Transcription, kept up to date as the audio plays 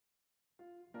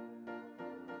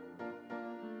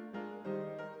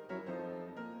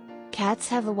Cats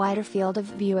have a wider field of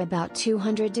view, about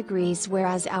 200 degrees,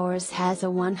 whereas ours has a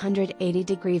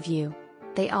 180-degree view.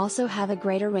 They also have a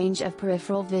greater range of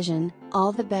peripheral vision,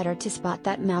 all the better to spot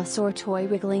that mouse or toy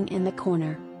wiggling in the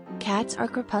corner. Cats are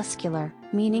crepuscular,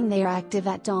 meaning they are active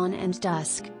at dawn and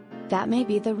dusk. That may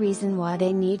be the reason why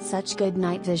they need such good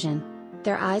night vision.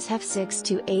 Their eyes have 6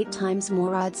 to 8 times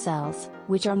more rod cells,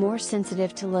 which are more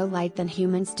sensitive to low light than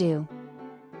humans do.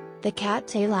 The cat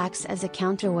tail acts as a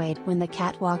counterweight when the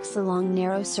cat walks along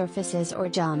narrow surfaces or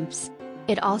jumps.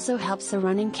 It also helps a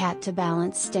running cat to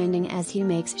balance standing as he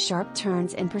makes sharp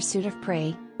turns in pursuit of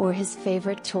prey, or his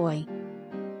favorite toy.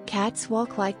 Cats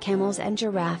walk like camels and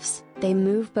giraffes, they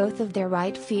move both of their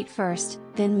right feet first,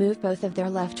 then move both of their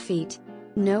left feet.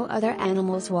 No other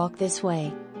animals walk this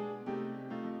way.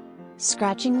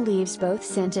 Scratching leaves both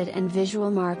scented and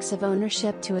visual marks of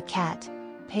ownership to a cat.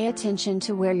 Pay attention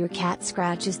to where your cat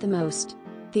scratches the most.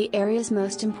 The areas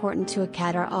most important to a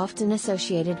cat are often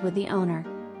associated with the owner.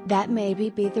 That may be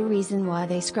the reason why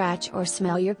they scratch or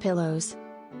smell your pillows.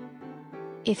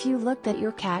 If you looked at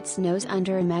your cat's nose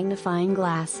under a magnifying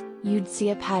glass, you'd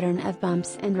see a pattern of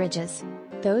bumps and ridges.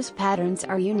 Those patterns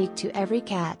are unique to every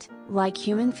cat. Like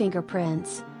human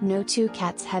fingerprints, no two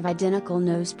cats have identical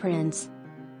nose prints.